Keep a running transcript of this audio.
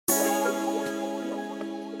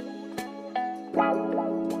Yeah.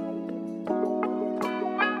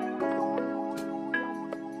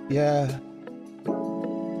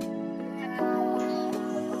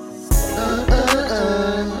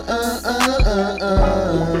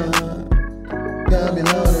 Got me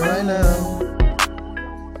loaded right now.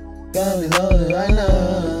 Got me loaded right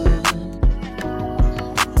now.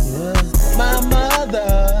 Yeah. My mother,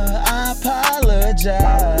 I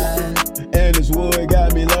apologize. And this wood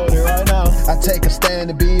got me loaded right now. I take a stand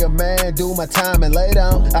to be a man, do my time and lay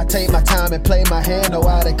down. I take my time and play my hand, know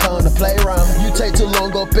how they come to play around. You take too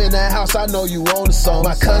long up in that house, I know you own a song.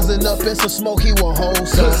 My cousin up in some smoke, he want hold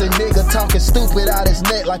some. Pussy nigga talking stupid out his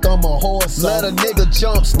neck like I'm a horse. Let a nigga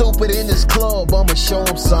jump stupid in this club, I'ma show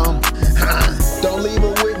him some. Don't leave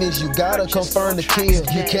a witness, you gotta confirm the kill.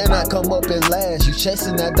 You cannot come up and last, you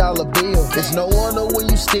chasing that dollar bill. It's no wonder when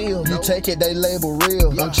you steal, you take it, they label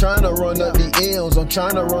real. I'm trying to run up the L's, I'm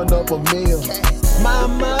trying to run up a meal. My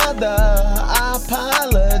mother, I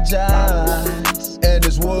apologize. And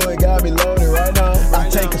this wood got me loaded right now. I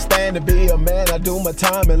take a stand to be a man, I do my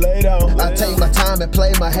time and lay down. I take my time and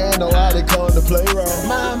play my hand, know how they come to play around.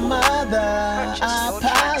 My mother, I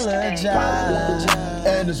apologize.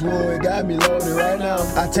 And this wood got me loaded right now.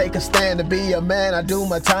 I take a stand to be a man, I do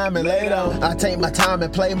my time and lay down. I take my time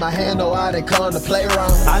and play my hand, know how they come to play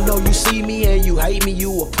around. I know you see me and you hate me,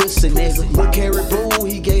 you a pussy nigga. Look Harry Boone,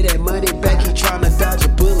 he gave that money back, he tryna dodge a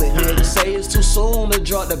bullet, nigga. Say it's too soon to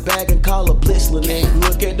drop the bag and call a blitzler, nigga.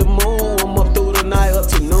 Look at the moon, I'm up through the night up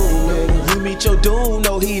to noon, nigga. You meet your doom,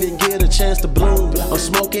 no he didn't get a chance to bloom. I'm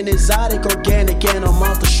smoking exotic, organic, and I'm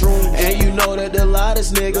off the shroom. And you know that the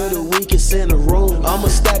loudest nigga, the weakest in the room. I'ma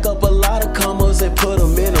stack up a lot of commas and put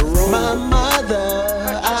them in a room. My mother,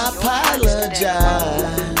 I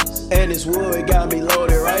apologize. And this wood got me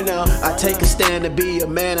loaded right now. I take a stand to be a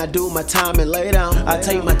man, I do my time and lay down. I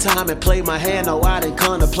take my time and play my hand, know how they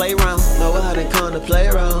come to play around. Know how they come to play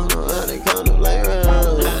around, know how they come to play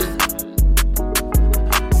around.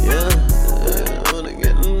 Yeah, I wanna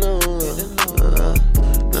get to know.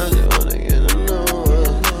 I just wanna get to know.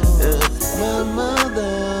 Yeah. My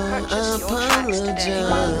mother, I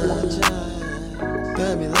apologize.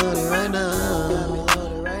 Got me loaded right now.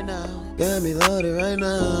 Got me loaded right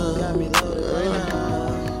now. Got me loaded right now.